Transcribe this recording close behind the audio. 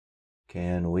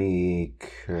Can we...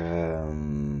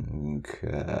 I'm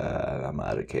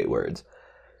out of K words.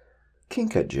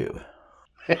 Kinkajou.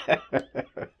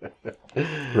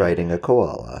 Riding a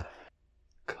koala.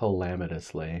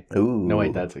 Calamitously. Ooh. No,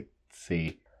 wait, that's a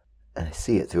C. I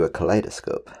see it through a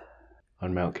kaleidoscope.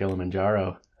 On Mount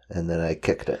Kilimanjaro. And then I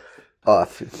kicked it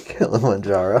off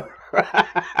Kilimanjaro.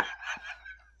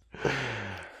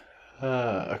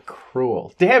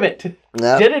 Cruel. Damn it!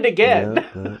 Nope. Did it again!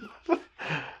 Nope.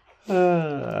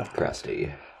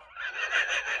 Krusty.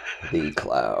 The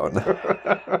clown.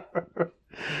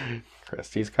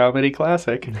 Krusty's Comedy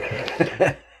Classic.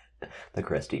 The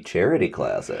Krusty Charity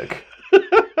Classic.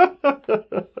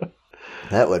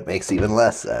 That one makes even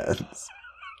less sense.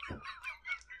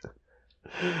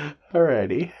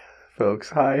 Alrighty, folks.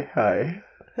 Hi.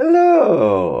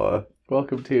 Hello.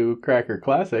 Welcome to Cracker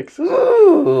Classics.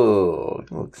 Ooh,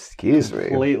 excuse me.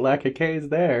 Complete lack of K's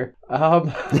there.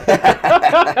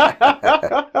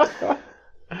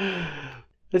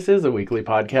 This is a weekly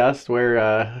podcast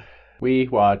where we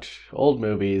watch old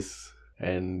movies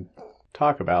and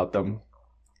talk about them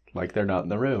like they're not in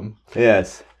the room.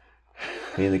 Yes.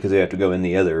 Mainly because we have to go in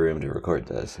the other room to record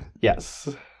this. Yes.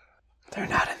 They're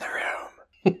not in the room.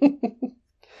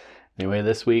 Anyway,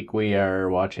 this week we are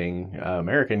watching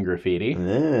American Graffiti.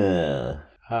 Yeah.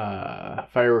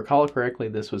 If I recall correctly,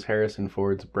 this was Harrison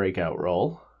Ford's breakout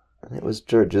role. It was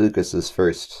George Lucas's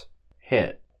first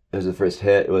hit. It was the first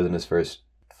hit. It wasn't his first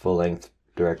full-length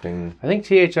directing. I think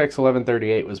THX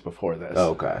 1138 was before this.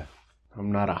 Oh, okay.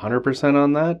 I'm not 100%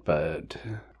 on that, but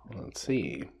let's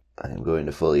see. I'm going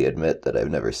to fully admit that I've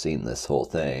never seen this whole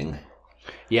thing.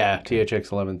 Yeah,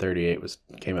 THX 1138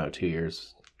 came out 2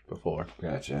 years before.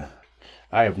 Gotcha.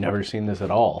 I have never seen this at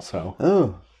all, so...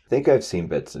 Oh, I think I've seen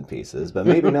bits and pieces, but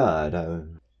maybe not.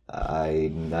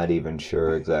 I'm not even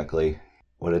sure exactly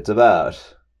what it's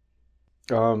about.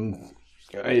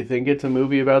 I think it's a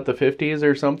movie about the 50s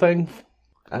or something.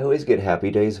 I always get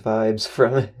Happy Days vibes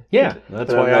from it. Yeah,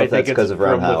 that's why I think it's of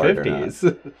Ron from Howard the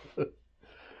 50s.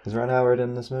 Is Ron Howard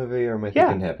in this movie, or am I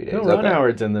thinking Happy Days? No, Ron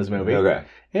Howard's in this movie. Okay.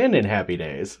 And in Happy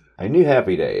Days. I knew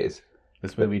Happy Days.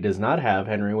 This movie does not have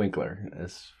Henry Winkler,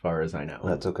 as far as I know.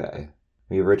 That's okay.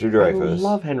 We have Richard Dreyfuss. I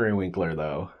love Henry Winkler,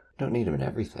 though. Don't need him in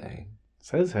everything.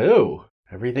 Says who?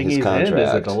 Everything His he's contract. in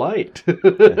is a delight.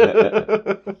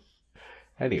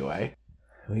 Anyway.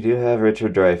 We do have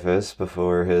Richard Dreyfuss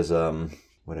before his,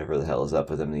 whatever the hell is up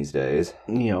with him these days.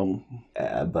 You know.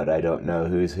 But I don't know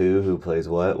who's who plays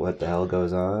what the hell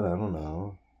goes on. I don't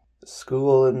know.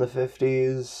 School in the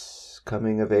 50s,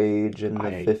 coming of age in the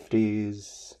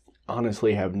 50s.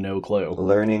 Honestly have no clue.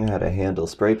 Learning how to handle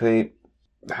spray paint.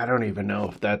 I don't even know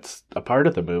if that's a part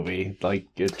of the movie. Like,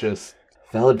 it just...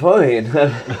 Valid point.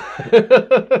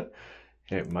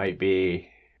 It might be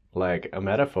like a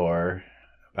metaphor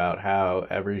about how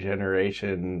every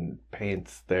generation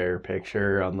paints their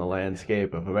picture on the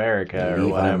landscape of America or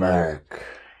whatever. Mark.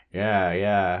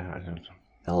 Yeah.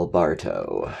 El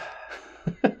Barto.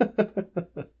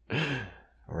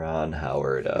 Ron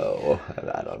Howard-o.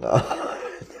 I don't know.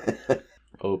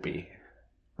 Opie.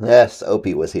 Yes,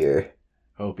 Opie was here.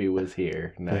 Opie was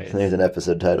here. Nice. There's an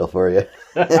episode title for you.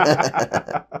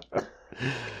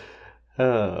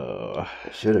 Oh.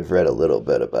 I should have read a little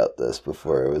bit about this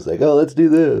before I was like, oh, let's do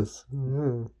this.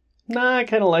 Nah, I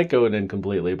kind of like going in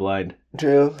completely blind.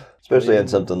 True. Especially on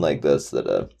something like this that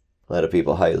a lot of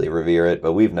people highly revere it,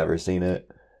 but we've never seen it.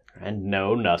 And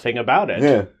know nothing about it.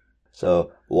 Yeah.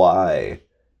 So, why?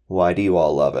 Why do you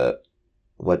all love it?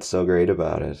 What's so great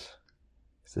about it?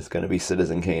 Is this going to be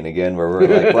Citizen Kane again, where we're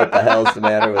like, what the hell's the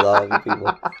matter with all of you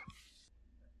people?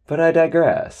 But I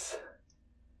digress.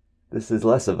 This is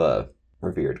less of a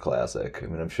revered classic. I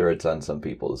mean, I'm sure it's on some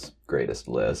people's greatest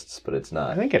lists, but it's not.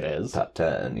 I think it is. Top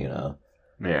 10, you know?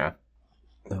 Yeah.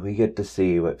 We get to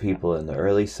see what people in the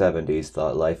early 70s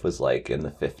thought life was like in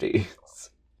the 50s.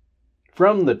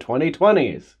 From the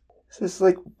 2020s. Is this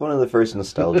like one of the first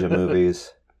nostalgia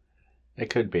movies? It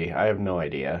could be. I have no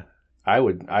idea. I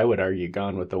would argue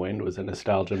Gone with the Wind was a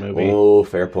nostalgia movie. Oh,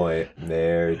 fair point.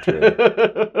 Very true.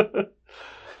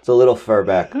 It's a little far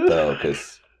back, though,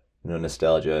 because,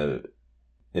 nostalgia,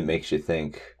 it makes you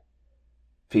think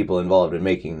people involved in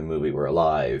making the movie were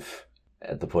alive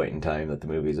at the point in time that the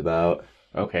movie's about.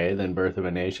 Okay, then Birth of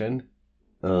a Nation.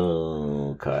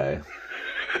 Oh, okay.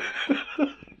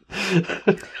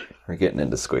 We're getting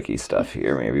into squicky stuff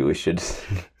here. Maybe we should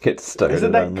get started.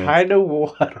 Isn't that kind of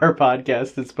what our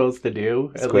podcast is supposed to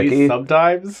do? At least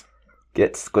sometimes?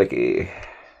 Get squicky.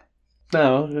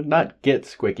 No, not get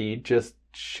squicky. Just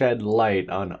shed light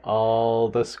on all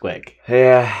the squick.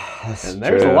 Yeah, that's And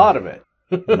there's true. a lot of it.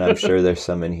 And I'm sure there's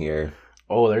some in here.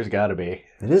 Oh, there's gotta be.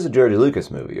 It is a George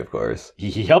Lucas movie, of course.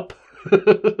 Yup.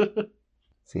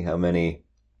 See how many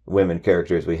women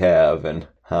characters we have and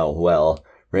how well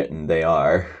written they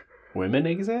are. Women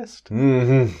exist?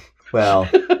 Mm-hmm. Well,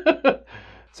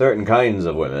 certain kinds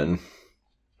of women.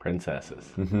 Princesses.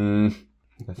 Mm-hmm.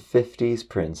 A 50s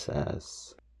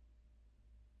princess.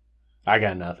 I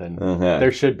got nothing. Okay.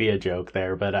 There should be a joke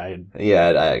there, but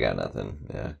Yeah, I got nothing.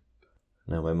 Yeah.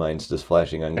 No, my mind's just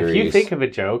flashing on Grease. If you think of a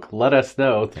joke, let us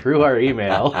know through our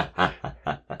email,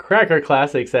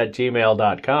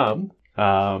 crackerclassics@gmail.com.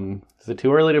 Is it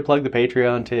too early to plug the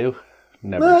Patreon too?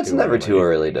 It's never too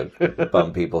early to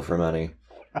bum people for money.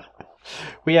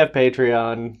 We have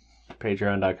Patreon,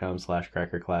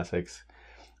 patreon.com/crackerclassics.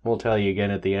 We'll tell you again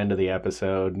at the end of the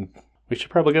episode. We should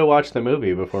probably go watch the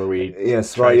movie before we...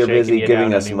 Yes, while you're busy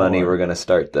giving us money, we're going to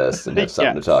start this and have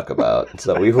something to talk about.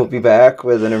 So we will be back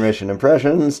with intermission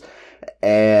impressions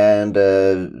and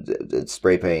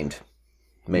spray paint,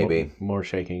 maybe. More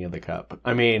shaking of the cup.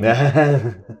 I mean,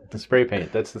 the spray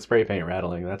paint. That's the spray paint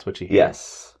rattling. That's what you hear.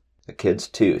 Yes. The kid's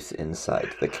tooth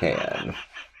inside the can.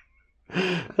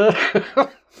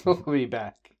 We'll be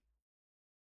back.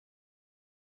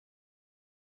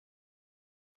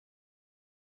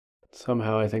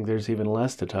 Somehow I think there's even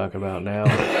less to talk about now.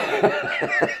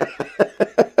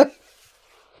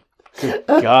 Good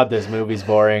God, this movie's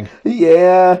boring.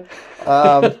 Yeah.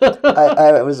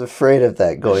 I was afraid of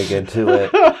that going into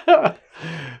it.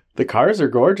 The cars are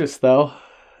gorgeous, though.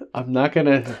 I'm not going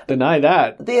to deny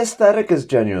that. The aesthetic is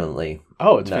genuinely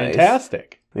it's nice.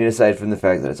 Fantastic. I mean, aside from the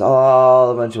fact that it's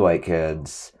all a bunch of white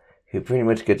kids who pretty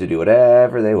much get to do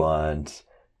whatever they want.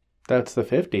 That's the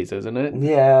 50s, isn't it?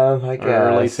 Yeah, I guess. Or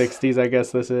early 60s, I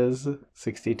guess this is.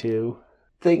 62.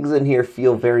 Things in here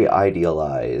feel very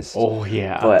idealized. Oh,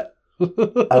 yeah. But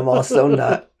I'm also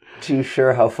not too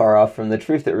sure how far off from the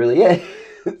truth it really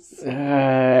is.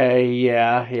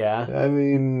 Yeah. I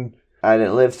mean, I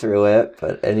didn't live through it,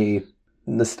 but any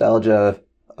nostalgia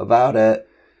about it,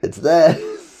 it's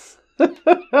this.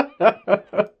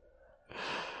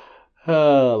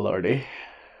 Oh, Lordy.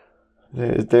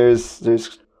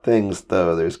 There's things,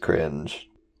 though. There's cringe.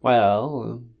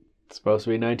 Well, it's supposed to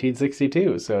be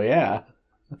 1962, so yeah.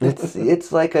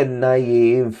 It's like a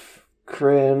naive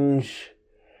cringe.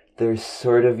 There's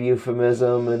sort of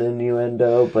euphemism and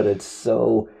innuendo, but it's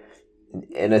so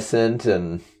innocent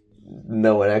and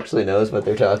no one actually knows what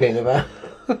they're talking about.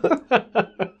 I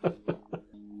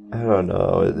don't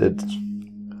know.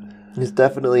 It's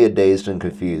definitely a dazed and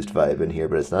confused vibe in here,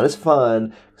 but it's not as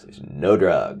fun because there's no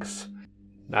drugs.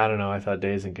 I don't know. I thought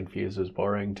Dazed and Confused was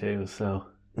boring too, so...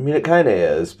 I mean, it kind of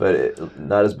is, but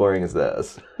not as boring as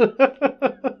this.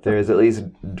 There's at least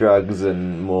drugs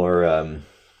and more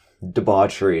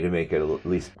debauchery to make it at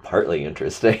least partly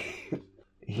interesting.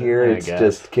 Here it's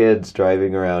just kids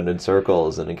driving around in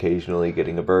circles and occasionally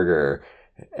getting a burger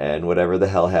and whatever the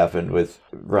hell happened with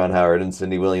Ron Howard and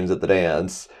Cindy Williams at the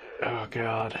dance. Oh,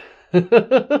 God.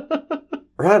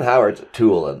 Ron Howard's a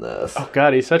tool in this. Oh,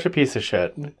 God, he's such a piece of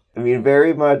shit. I mean,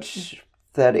 very much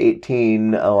that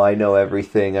 18, I know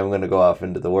everything, I'm going to go off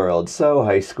into the world. So,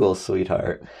 high school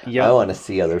sweetheart, yep. I want to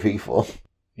see other people.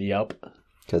 Yep.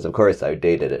 Because, of course, I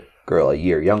dated a girl a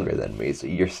year younger than me, so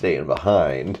you're staying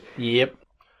behind. Yep.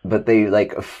 But they,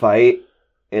 fight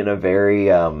in a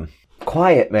very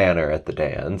quiet manner at the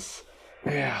dance.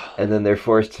 Yeah. And then they're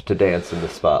forced to dance in the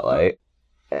spotlight.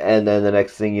 And then the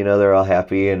next thing you know, they're all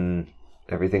happy and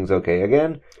everything's okay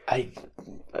again. I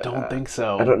don't think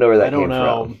so. I don't know where that came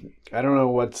from. I don't know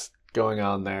what's going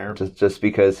on there. Just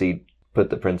because he put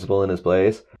the principal in his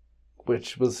place?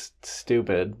 Which was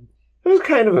stupid. It was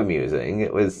kind of amusing.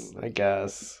 It was... I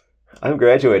guess. I'm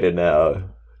graduated now.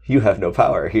 You have no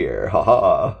power here. Ha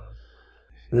ha.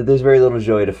 There's very little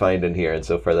joy to find in here, and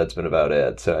so far that's been about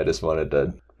it. So I just wanted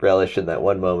to relish in that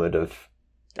one moment of...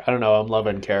 I don't know. I'm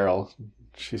loving Carol.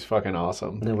 She's fucking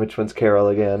awesome. And which one's Carol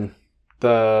again?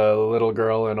 The little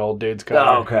girl in old dude's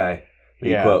car. Oh, okay.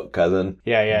 You quote cousin.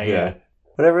 Yeah.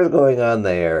 Whatever's going on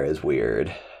there is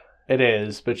weird. It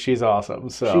is, but she's awesome.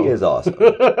 So she is awesome.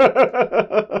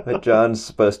 But John's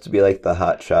supposed to be like the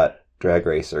hotshot drag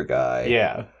racer guy.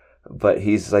 Yeah. But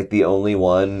he's like the only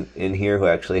one in here who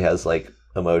actually has like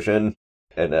emotion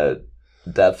and a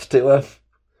depth to him.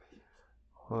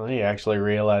 Well, he actually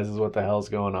realizes what the hell's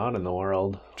going on in the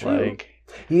world. True.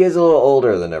 He is a little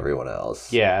older than everyone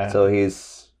else. Yeah. So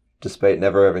he's, despite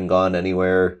never having gone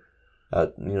anywhere,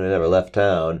 never left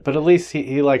town. But at least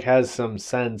he has some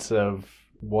sense of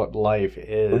what life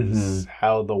is,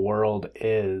 how the world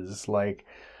is. Like,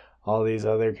 all these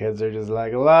other kids are just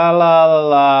like, la, la, la,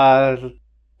 la,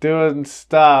 doing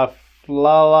stuff,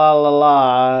 la, la, la,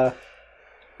 la.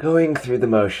 Going through the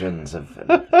motions of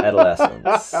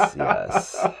adolescence,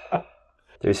 yes.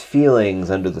 There's feelings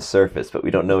under the surface, but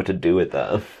we don't know what to do with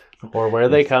them. Or where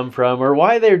they come from, or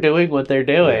why they're doing what they're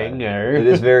doing. Yeah. Or... It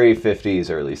is very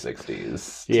 50s, early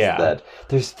 60s. Yeah. That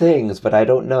there's things, but I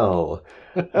don't know.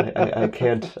 I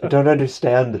can't, I don't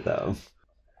understand them.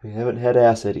 We haven't had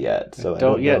acid yet, so I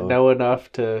don't yet know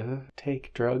enough to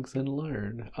take drugs and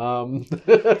learn.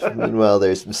 Meanwhile,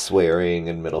 there's some swearing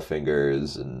and middle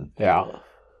fingers, and yeah,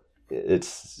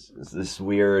 it's this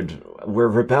weird. We're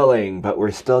rebelling, but we're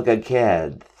still good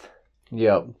kids.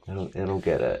 Yep. I don't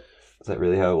get it. Is that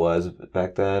really how it was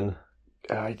back then?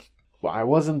 I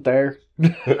wasn't there.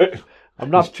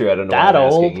 I'm not It's true. I don't know that why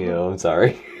I'm old. asking you. I'm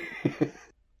sorry.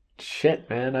 Shit,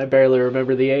 man, I barely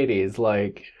remember the 80s.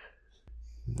 Like.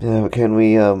 Yeah, can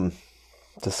we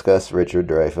discuss Richard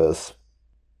Dreyfuss?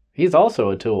 He's also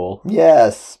a tool.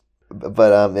 Yes,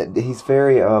 but he's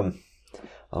very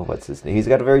what's his name? He's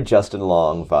got a very Justin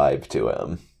Long vibe to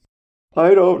him.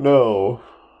 I don't know,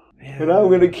 and I'm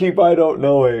gonna keep I don't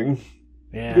knowing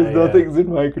because nothing's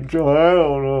in my control. I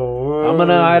don't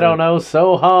know. I don't know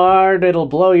so hard it'll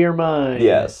blow your mind.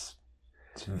 Yes,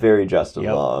 it's very Justin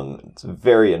Long. It's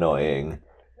very annoying,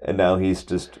 and now he's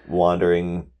just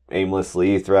wandering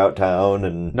aimlessly throughout town.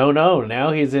 And no,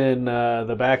 now he's in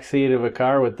the back seat of a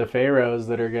car with the pharaohs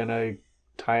that are gonna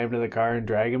tie him to the car and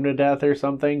drag him to death or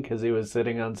something because he was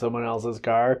sitting on someone else's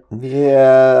car.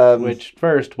 Yeah. Which,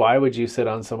 first, why would you sit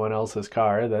on someone else's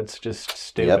car? That's just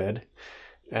stupid. Yep.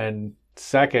 And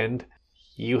second,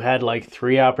 you had like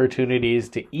 3 opportunities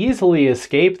to easily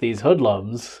escape these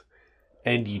hoodlums,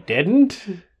 and you didn't?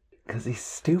 Because he's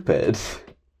stupid.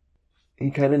 He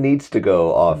kind of needs to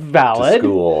go off to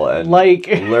school and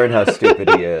learn how stupid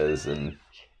he is. And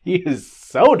he is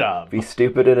so dumb. Be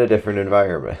stupid in a different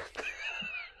environment.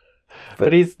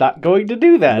 But he's not going to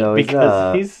do that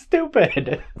because he's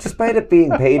stupid. Despite it being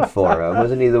paid for him.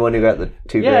 Wasn't he the one who got the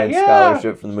 $2,000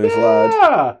 scholarship from the Moose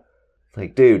Lodge?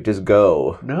 Like, dude, just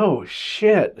go. No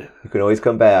shit. You can always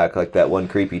come back, like that one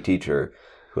creepy teacher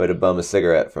who had to bum a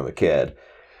cigarette from a kid.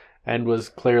 And was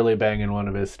clearly banging one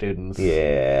of his students.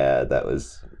 Yeah, that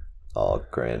was all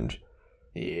cringe.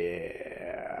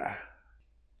 Yeah.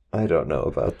 I don't know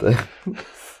about this.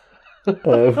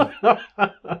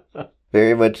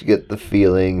 Very much get the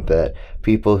feeling that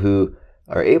people who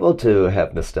are able to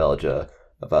have nostalgia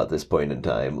about this point in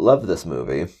time love this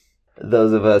movie.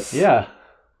 Those of us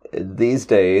these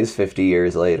days, 50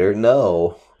 years later,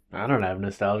 no. I don't have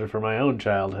nostalgia for my own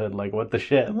childhood. Like, what the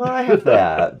shit? Well, I have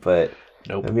that, but...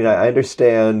 Nope. I mean, I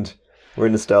understand where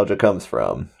nostalgia comes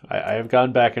from. I have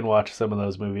gone back and watched some of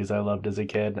those movies I loved as a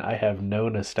kid. I have no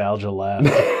nostalgia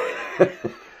left.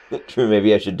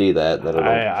 Maybe I should do that. Then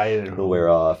it'll wear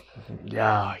off.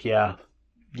 Yeah.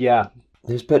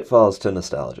 There's pitfalls to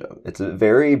nostalgia. It's a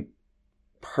very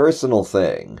personal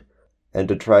thing. And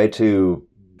to try to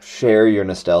share your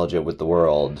nostalgia with the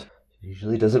world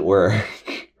usually doesn't work.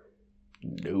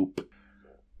 Nope.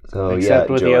 So, except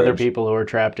with George. The other people who are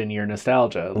trapped in your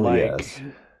nostalgia. Yes.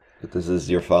 But this is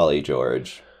your folly,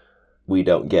 George. We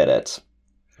don't get it.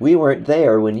 We weren't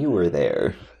there when you were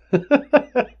there.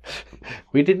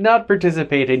 We did not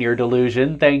participate in your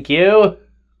delusion, thank you.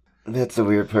 That's the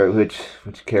weird part. Which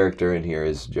character in here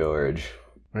is George?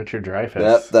 Richard Dreyfuss.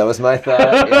 Yep, that was my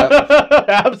thought. Yep.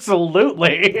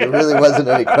 Absolutely. There really wasn't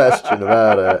any question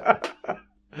about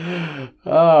it.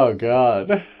 Oh,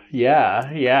 God.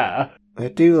 Yeah. I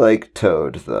do like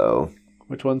Toad, though.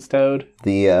 Which one's Toad?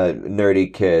 The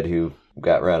nerdy kid who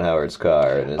got Ron Howard's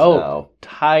car and is now...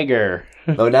 Tiger.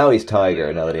 Oh, now he's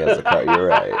Tiger, now that he has the car. You're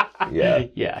right. Yeah.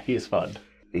 Yeah, he's fun.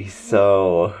 He's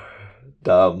so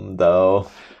dumb,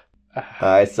 though.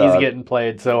 He's getting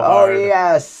played so hard. Oh,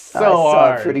 yes! I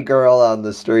saw a pretty girl on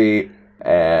the street,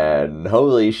 and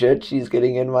holy shit, she's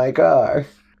getting in my car.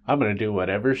 I'm gonna do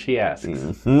whatever she asks.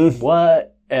 Mm-hmm.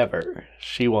 Whatever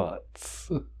she wants.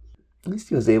 At least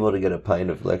he was able to get a pint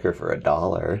of liquor for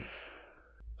 $1.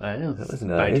 That was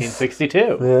nice.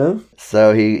 1962. Yeah.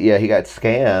 So he got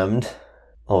scammed.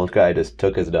 Old guy just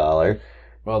took his $1.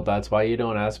 Well, that's why you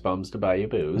don't ask bums to buy you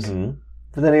booze. Mm-hmm.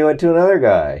 But then he went to another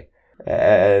guy.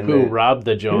 Who robbed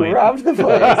the joint. Who robbed the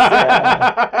place,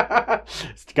 yeah.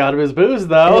 Got him his booze,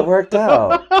 though. It worked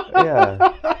out.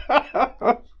 Yeah.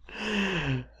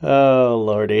 Oh,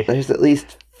 Lordy. There's at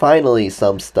least finally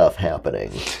some stuff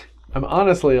happening. I'm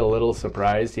honestly a little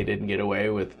surprised he didn't get away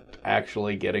with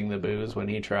actually getting the booze when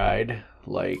he tried.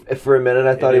 Like, for a minute,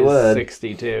 I thought he would.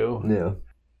 62. Yeah.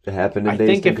 It happened in I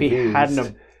Dazed think and if he Confused.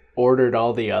 hadn't ordered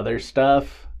all the other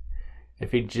stuff,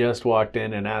 if he just walked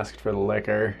in and asked for the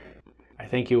liquor, I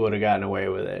think he would have gotten away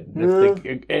with it.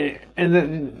 And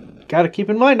then, got to keep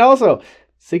in mind also,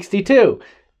 62.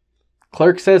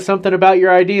 Clerk says something about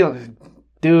your ID.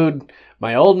 Dude,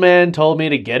 my old man told me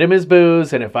to get him his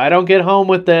booze, and if I don't get home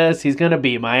with this, he's going to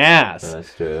beat my ass.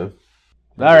 That's true.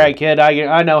 All right, kid,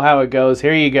 I know how it goes.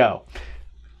 Here you go.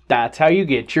 That's how you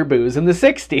get your booze in the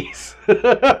 60s.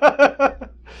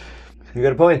 You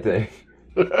got a point there.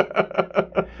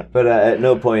 But at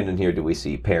no point in here do we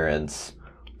see parents.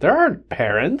 There aren't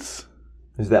parents.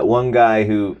 There's that one guy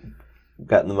who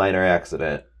got in the minor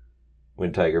accident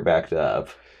when Tiger backed up.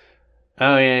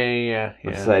 Oh, yeah.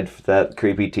 Aside from that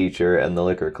creepy teacher and the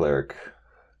liquor clerk.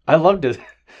 I loved his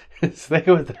thing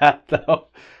with that, though.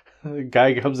 The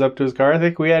guy comes up to his car. I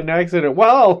think we had an accident.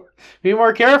 Well, be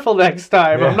more careful next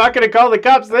time. Yeah. I'm not going to call the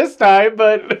cops this time,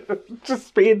 but just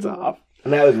speeds off.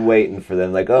 And I was waiting for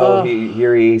them, like,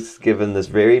 he's given this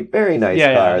very, very nice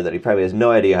car that he probably has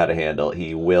no idea how to handle.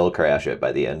 He will crash it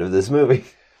by the end of this movie.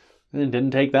 It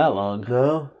didn't take that long.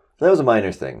 No? That was a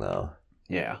minor thing, though.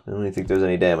 Yeah. I don't think there's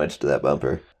any damage to that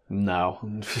bumper. No,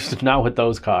 not with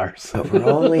those cars. But we're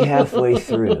only halfway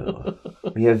through.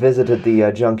 We have visited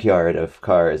the junkyard of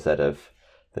cars that have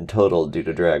been totaled due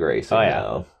to drag racing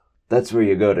now. That's where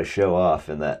you go to show off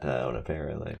in that town,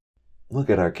 apparently. Look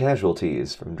at our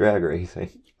casualties from drag racing.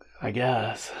 I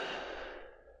guess.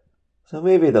 So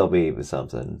maybe there'll be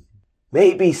something.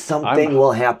 Maybe something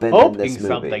will happen in this movie. Hoping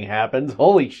something happens.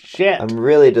 Holy shit. I'm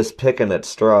really just picking at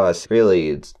straws.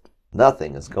 Really,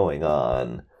 nothing is going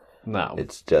on. No.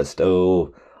 It's just,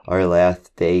 our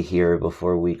last day here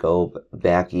before we go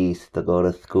back east to go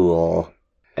to school.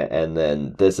 And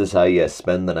then this is how you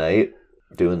spend the night,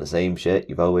 doing the same shit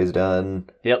you've always done.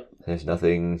 Yep. There's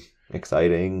nothing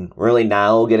exciting. We're only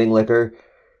now getting liquor.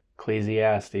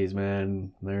 Ecclesiastes,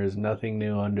 man. There's nothing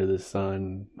new under the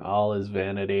sun. All is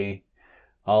vanity.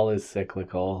 All is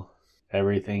cyclical.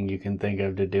 Everything you can think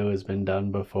of to do has been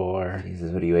done before.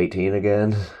 Jesus, what are you, 18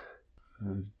 again?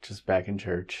 Just back in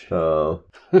church. Oh.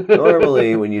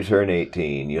 Normally, when you turn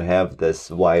 18, you have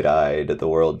this wide-eyed, the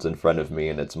world's in front of me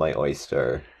and it's my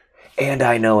oyster. And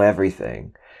I know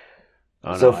everything.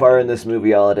 So far in this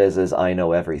movie, all it is I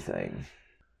know everything.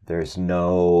 There's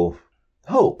no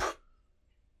hope.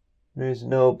 There's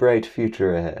no bright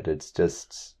future ahead. It's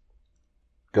just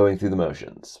going through the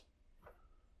motions.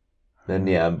 And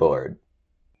yeah, I'm bored.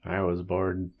 I was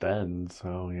bored then,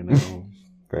 so,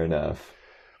 Fair enough.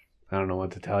 I don't know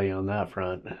what to tell you on that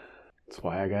front. That's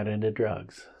why I got into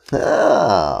drugs.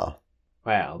 Oh.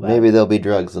 Well, maybe there'll be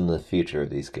drugs in the future of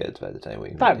these kids by the time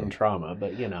we... That and trauma,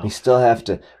 but We still have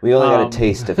to... We only got a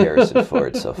taste of Harrison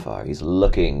Ford so far. He's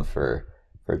looking for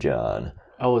John.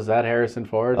 Oh, was that Harrison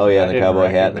Ford? Oh, yeah, the cowboy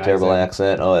hat and the terrible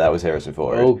accent. Oh, that was Harrison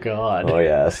Ford. Oh, God. Oh,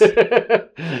 yes.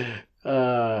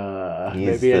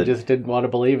 Maybe I just didn't want to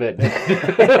believe it.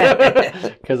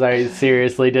 Because I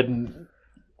seriously didn't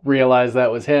realize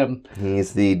that was him.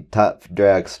 He's the top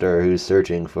dragster who's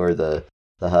searching for the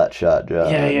hotshot John.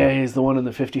 Yeah, he's the one in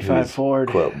the 55 Ford.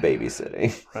 Quote,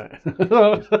 babysitting. Right.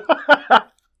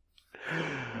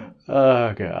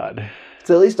 Oh, God. It's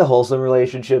at least a wholesome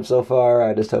relationship so far.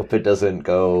 I just hope it doesn't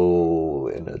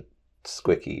go in a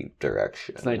squicky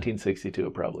direction. It's 1962,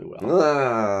 it probably will.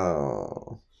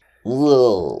 Oh.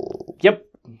 Whoa. Yep.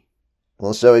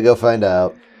 Well, shall we go find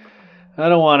out? I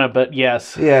don't want to, but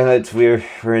yes. Yeah, we're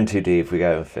in too deep. We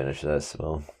gotta finish this.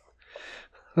 We'll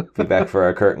be back for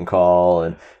our curtain call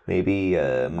and maybe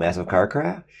a massive car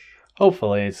crash.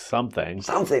 Hopefully something.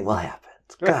 Something will happen.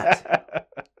 It's got to.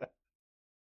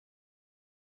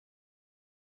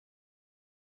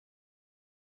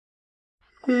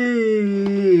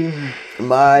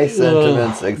 My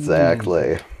sentiments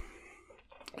exactly.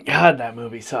 God, that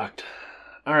movie sucked.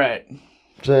 All right.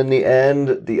 So in the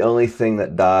end, the only thing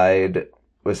that died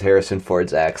was Harrison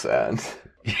Ford's accent.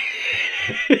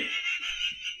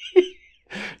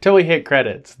 Till we hit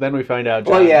credits. Then we find out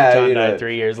John died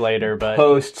 3 years later. But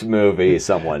post-movie,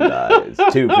 someone dies.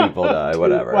 2 people die,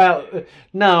 whatever. Well,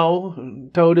 no.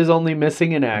 Toad is only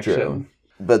missing in action. True.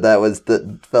 But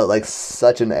that felt like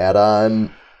such an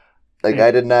add-on. Like,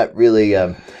 I did not really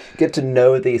get to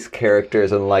know these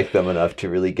characters and like them enough to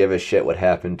really give a shit what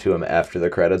happened to them after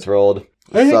the credits rolled.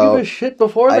 I didn't give a shit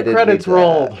before the credits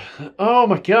rolled. Oh,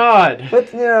 my God.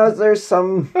 But, there's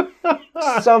some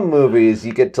movies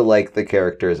you get to like the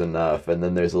characters enough, and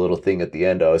then there's a little thing at the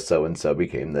end, so-and-so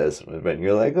became this, and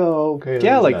you're like, oh, okay.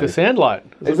 Yeah, like nice. The Sandlot.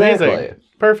 It's amazing.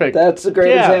 Perfect. That's a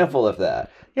great example of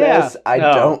that. Yeah. I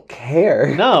don't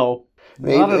care. No,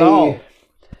 not at all.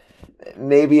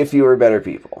 Maybe if you were better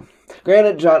people.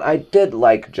 Granted, John, I did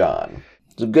like John.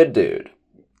 He's a good dude.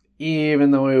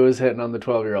 Even though he was hitting on the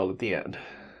 12-year-old at the end.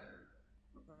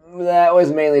 That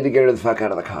was mainly to get her the fuck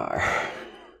out of the car.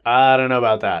 I don't know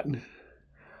about that.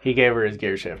 He gave her his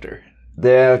gear shifter.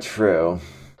 They're true.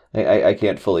 I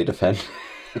can't fully defend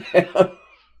him.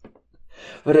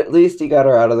 But at least he got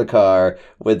her out of the car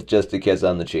with just a kiss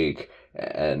on the cheek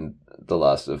and the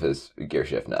loss of his gear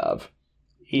shift knob.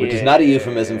 Yeah. Which is not a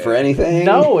euphemism for anything.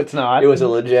 No, it's not. It was a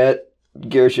legit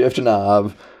gear shift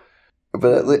knob.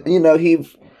 But, he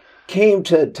came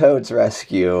to Toad's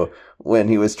rescue when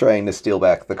he was trying to steal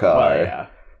back the car. Well, yeah.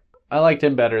 I liked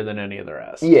him better than any of the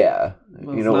rest. Yeah.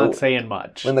 Not saying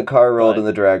much. When the car rolled in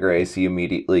the drag race, he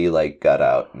immediately, got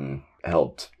out and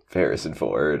helped Harrison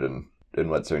Ford and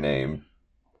what's her name?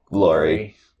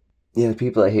 Lori. Yeah, the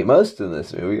people I hate most in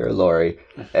this movie are Lori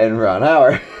and Ron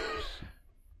Howard.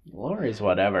 Lori's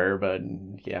whatever, but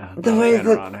yeah. The way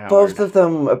that both of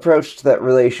them approached that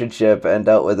relationship and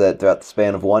dealt with it throughout the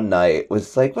span of one night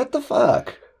was like, what the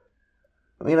fuck?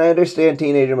 I mean, I understand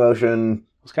teenage emotion.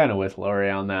 I was kind of with Lori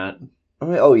on that. I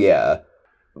mean, oh, yeah.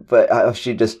 But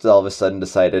she just all of a sudden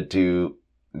decided to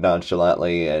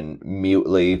nonchalantly and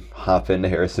mutely hop into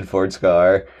Harrison Ford's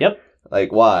car. Yep.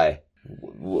 Like, why?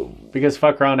 Because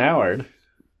fuck Ron Howard.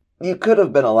 You could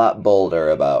have been a lot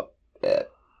bolder about it.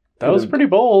 That was pretty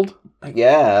bold. I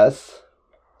guess.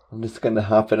 I'm just going to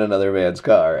hop in another man's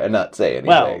car and not say anything.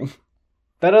 Well,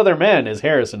 that other man is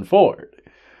Harrison Ford.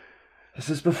 This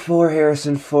is before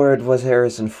Harrison Ford was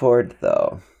Harrison Ford,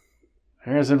 though.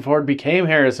 Harrison Ford became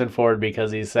Harrison Ford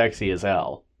because he's sexy as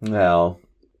hell. Well,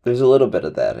 there's a little bit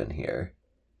of that in here.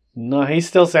 No, he's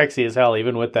still sexy as hell,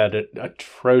 even with that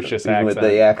atrocious accent. With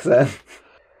the accent.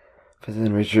 But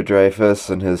then Richard Dreyfuss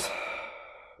and his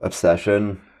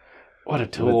obsession. What a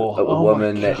tool. With a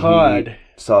woman that he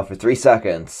saw for 3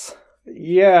 seconds.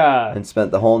 Yeah. And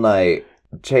spent the whole night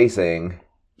chasing.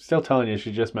 Still telling you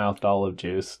she just mouthed olive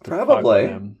juice.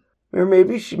 Probably. Or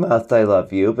maybe she mouthed I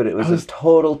love you, but it was a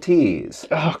total tease.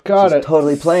 Oh, God. It's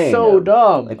totally playing. So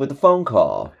dumb. Like with the phone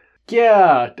call.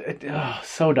 Yeah. Oh,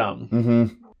 so dumb.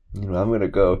 Mm-hmm. I'm going to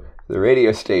go to the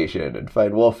radio station and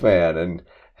find Wolfman and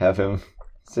have him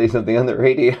say something on the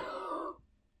radio.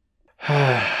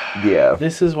 Yeah.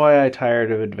 This is why I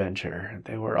tired of adventure.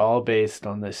 They were all based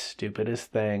on the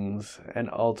stupidest things and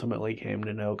ultimately came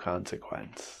to no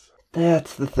consequence.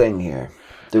 That's the thing here.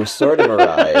 There was sort of a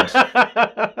ride.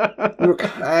 We were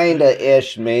kind of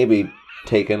ish, maybe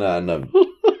taking on a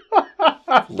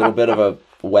little bit of a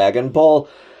wagon pull.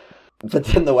 But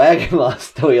then the wagon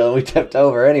lost the wheel and we tipped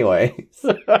over anyways.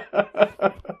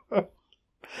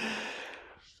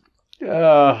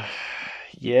 Yeah.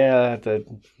 Yeah,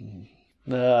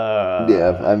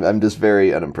 I'm just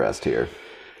very unimpressed here.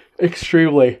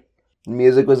 Extremely. The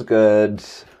music was good.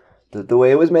 The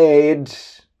way it was made,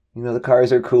 the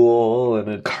cars are cool.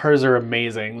 And cars are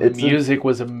amazing. The music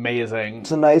was amazing. It's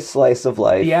a nice slice of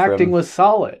life. The acting was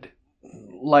solid.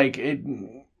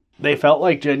 They felt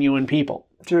like genuine people.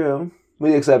 True.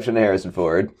 With the exception of Harrison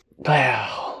Ford.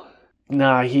 Well,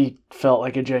 nah, he felt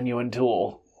like a genuine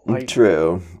tool.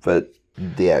 True, but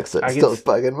the accent still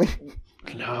bugging me.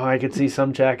 No, I could see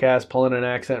some jackass pulling an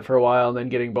accent for a while and then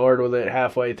getting bored with it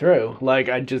halfway through. I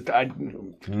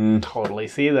totally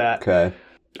see that. Okay.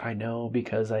 I know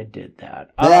because I did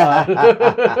that.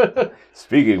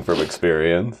 Speaking from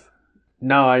experience.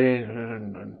 No, I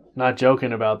didn't. Not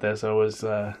joking about this. I was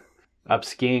up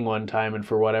skiing one time, and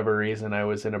for whatever reason, I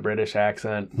was in a British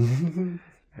accent,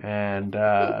 and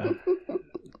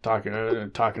talking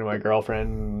to my girlfriend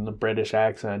in the British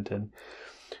accent, and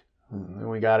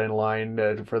we got in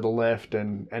line for the lift,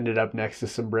 and ended up next to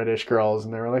some British girls,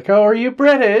 and they were like, "Oh, are you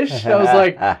British?" I was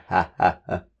like,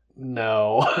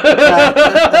 "No."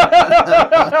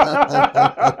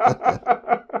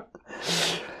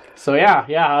 So yeah,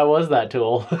 I was that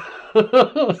tool.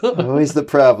 Always the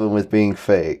problem with being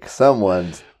fake.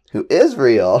 Someone who is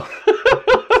real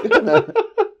is gonna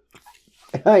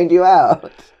find you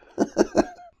out.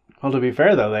 Well, to be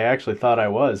fair, though, they actually thought I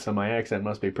was, so my accent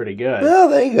must be pretty good. Well,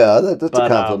 there you go. That's a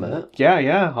compliment.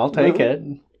 Yeah, I'll take it.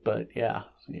 But yeah.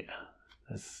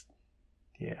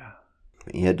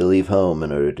 You had to leave home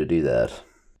in order to do that.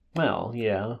 Well,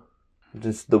 yeah.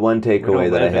 Just the one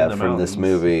takeaway that I have from this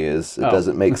movie is it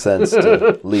doesn't make sense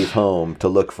to leave home to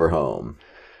look for home.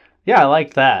 Yeah, I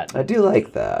like that. I do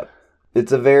like that.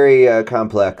 It's a very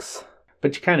complex...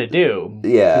 But you kind of do.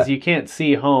 Yeah. Because you can't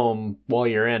see home while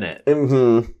you're in it.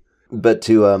 Mm-hmm. But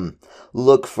to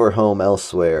look for home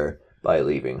elsewhere by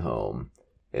leaving home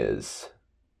is...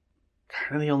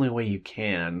 kind of the only way you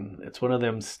can. It's one of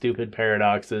them stupid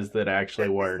paradoxes that actually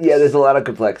works. Yeah, there's a lot of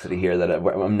complexity here that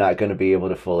I'm not going to be able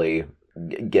to fully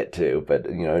get to. But,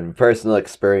 in personal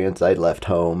experience, I left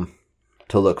home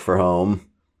to look for home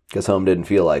because home didn't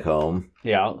feel like home.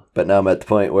 Yeah. But now I'm at the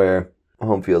point where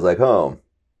home feels like home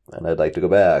and I'd like to go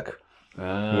back. You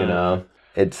know,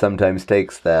 it sometimes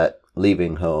takes that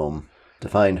leaving home to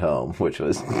find home, which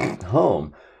was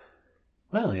home.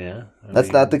 Well, yeah.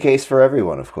 That's not the case for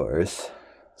everyone, of course.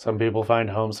 Some people find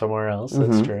home somewhere else.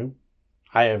 That's true.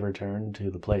 I have returned to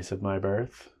the place of my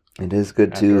birth. It is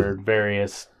good after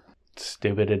various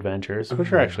stupid adventures,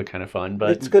 which are actually kind of fun.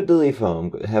 But it's good to leave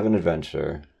home, have an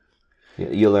adventure.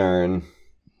 You learn,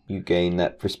 you gain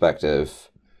that perspective,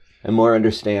 and more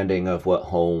understanding of what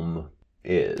home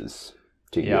is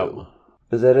to you.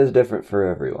 Because that is different for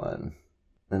everyone.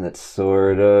 And that's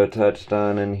sort of touched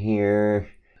on in here,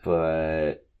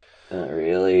 but not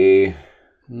really.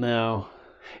 No.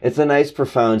 It's a nice,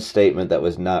 profound statement that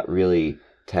was not really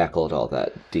tackled all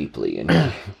that deeply in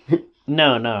here.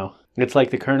 No. It's like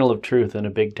the kernel of truth in a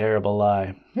big, terrible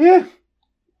lie. Yeah.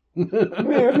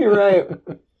 You're right.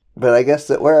 But I guess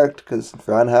it worked, because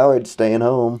Ron Howard's staying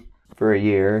home for a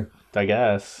year. I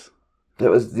guess. That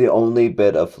was the only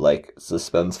bit of, like,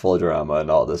 suspenseful drama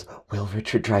and all this. Will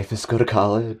Richard Dreyfuss go to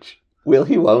college? Will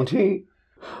he, won't he?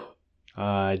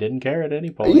 I didn't care at any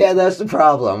point. Yeah, that's the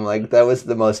problem. Like, that was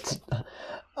the most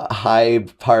high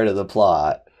part of the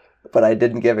plot. But I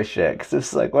didn't give a shit, because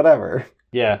it's like, whatever.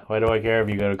 Yeah, why do I care if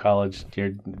you go to college?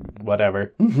 You're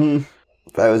whatever. Mm-hmm.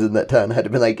 If I was in that town, I'd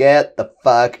have been like, get the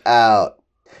fuck out.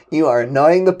 You are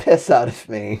annoying the piss out of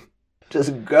me.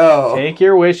 Just go. Take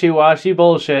your wishy-washy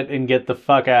bullshit and get the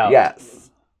fuck out. Yes.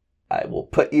 I will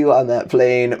put you on that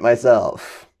plane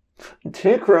myself.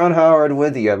 Take Ron Howard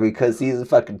with you because he's a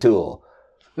fucking tool.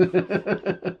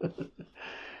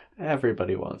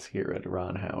 Everybody wants to get rid of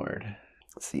Ron Howard.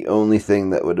 It's the only thing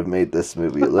that would have made this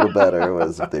movie a little better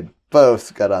was if they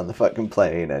both got on the fucking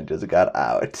plane and just got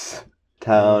out.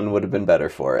 Town would have been better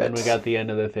for it. And we got the end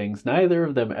of the things. Neither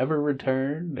of them ever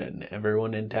returned, and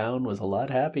everyone in town was a lot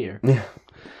happier. Yeah.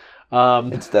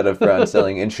 Instead of Ron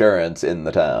selling insurance in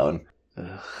the town.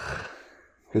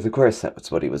 Because, of course,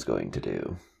 that's what he was going to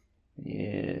do.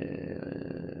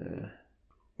 Yeah.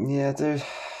 Yeah, there's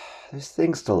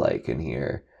things to like in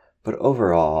here. But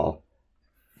overall,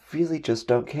 really just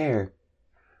don't care.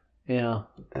 Yeah.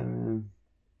 I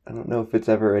don't know if it's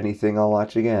ever anything I'll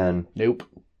watch again. Nope.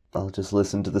 I'll just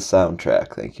listen to the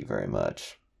soundtrack, thank you very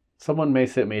much. Someone may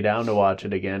sit me down to watch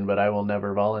it again, but I will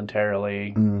never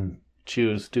voluntarily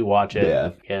choose to watch it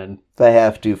again. If I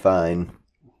have to, fine.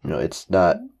 You know, it's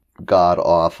not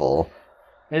god-awful.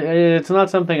 It's not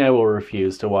something I will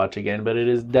refuse to watch again, but it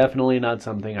is definitely not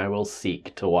something I will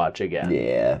seek to watch again.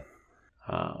 Yeah.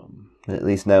 At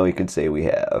least now we can say we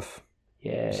have.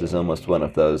 Yeah. This is almost one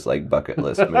of those, like, bucket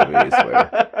list movies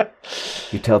where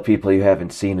you tell people you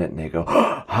haven't seen it and they go,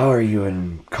 oh, how are you,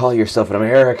 and call yourself an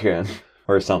American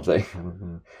or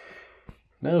something.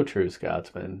 No true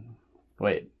Scotsman.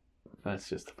 Wait, that's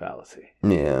just a fallacy.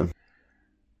 Yeah.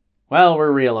 Well,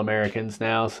 we're real Americans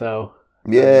now, so...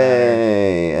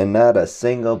 Yay! And not a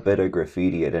single bit of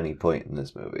graffiti at any point in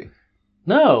this movie.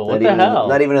 No, what the hell?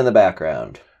 Not even in the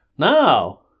background.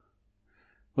 No!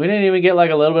 We didn't even get,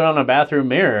 like, a little bit on a bathroom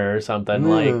mirror or something,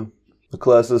 like... The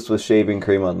closest was shaving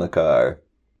cream on the car.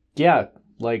 Yeah,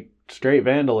 like, straight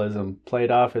vandalism,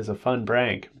 played off as a fun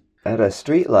prank. At a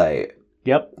streetlight.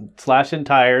 Yep, slashing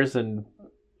tires and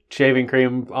shaving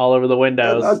cream all over the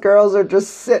windows. And the girls are just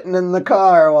sitting in the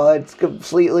car while it's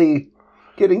completely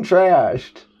getting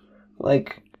trashed.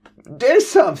 Like, do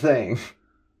something!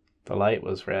 The light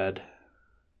was red.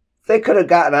 They could have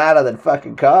gotten out of the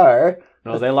fucking car.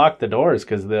 No, they locked the doors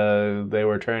because they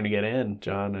were trying to get in,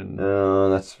 John and... Oh,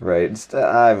 that's right.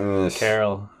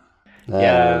 Carol.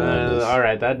 Yeah, all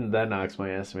right, that knocks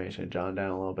my estimation of John down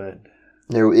a little bit.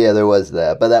 There was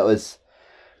that. But that was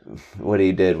what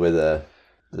he did with the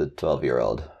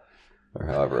 12-year-old, or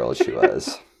however old she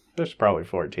was. She's probably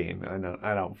 14.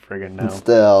 I don't friggin' know.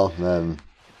 Still,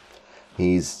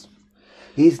 he's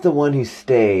the one who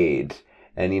stayed.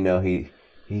 And, you know,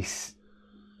 he's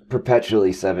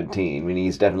perpetually 17. I mean,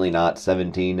 he's definitely not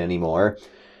 17 anymore.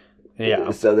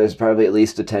 Yeah. So there's probably at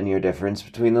least a 10-year difference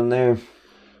between them there.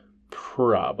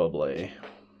 Probably.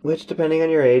 Which, depending on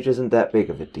your age, isn't that big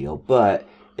of a deal. But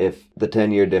if the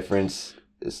 10-year difference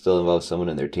still involves someone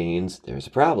in their teens, there's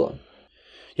a problem.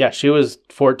 Yeah, she was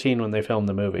 14 when they filmed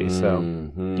the movie, so,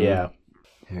 yeah.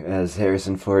 As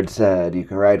Harrison Ford said, you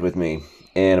can ride with me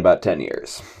in about 10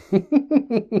 years.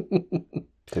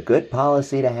 It's a good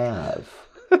policy to have.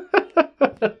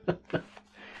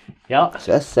 Yeah.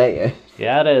 Just say it.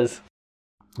 Yeah, it is.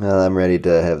 Well, I'm ready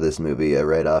to have this movie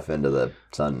right off into the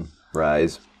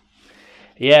sunrise.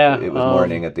 Yeah. It was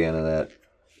morning at the end of that.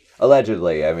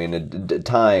 Allegedly. I mean,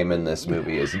 time in this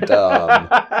movie is dumb.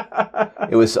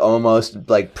 It was almost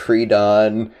like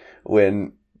pre-dawn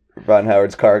when Ron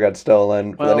Howard's car got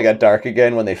stolen. But then it Well- got dark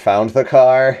again when they found the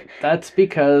car. That's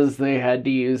because they had to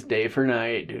use day for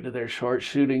night due to their short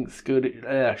shooting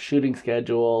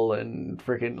schedule and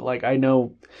freaking, like, I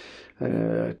know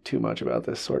too much about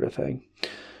this sort of thing.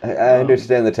 I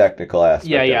understand the technical aspect.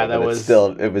 Yeah, of it, that but was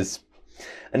it was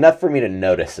enough for me to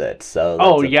notice it. So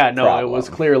it was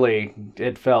clearly,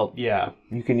 it felt,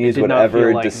 You can use did not whatever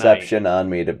feel like deception on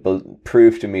me to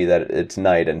prove to me that it's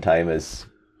night and time is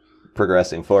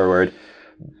progressing forward.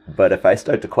 But if I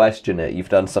start to question it, you've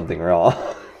done something wrong.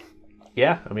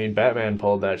 Yeah, I mean, Batman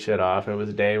pulled that shit off. It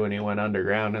was day when he went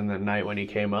underground and then night when he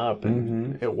came up,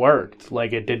 and it worked.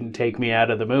 Like, it didn't take me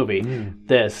out of the movie.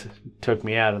 This took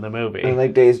me out of the movie. And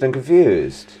like Dazed and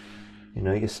Confused. You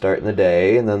know, you start in the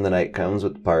day, and then the night comes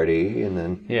with the party, and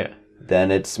then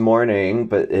it's morning,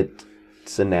 but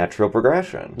it's a natural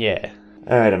progression. Yeah.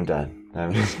 All right, I'm done.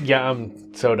 Yeah,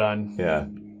 I'm so done. Yeah.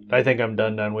 I think I'm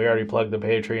done. We already plugged the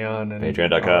Patreon. And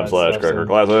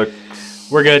Patreon.com/CrackerClassics.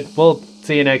 We're good. We'll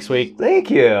see you next week. Thank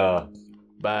you.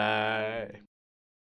 Bye.